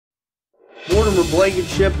Mortimer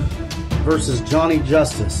Blankenship versus Johnny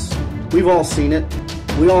Justice. We've all seen it.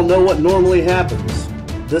 We all know what normally happens.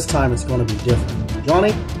 This time it's going to be different.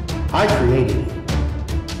 Johnny, I created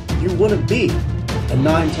you. You wouldn't be a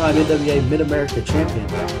 9-time NWA Mid-America champion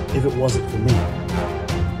if it wasn't for me.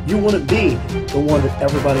 You wouldn't be the one that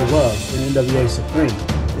everybody loves in NWA Supreme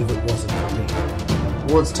if it wasn't for me.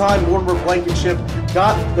 Well, it's time Mortimer Blankenship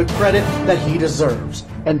got the credit that he deserves.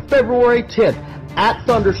 And February 10th at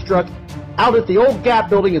Thunderstruck, out at the old Gap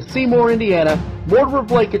building in Seymour, Indiana, Mortimer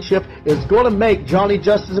Blankenship is going to make Johnny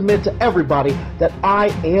Justice admit to everybody that I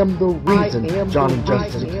am the reason Johnny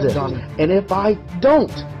Justice exists. And if I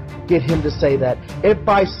don't get him to say that, if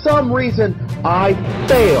by some reason I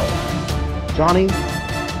fail, Johnny,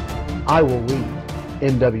 I will leave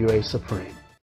NWA Supreme.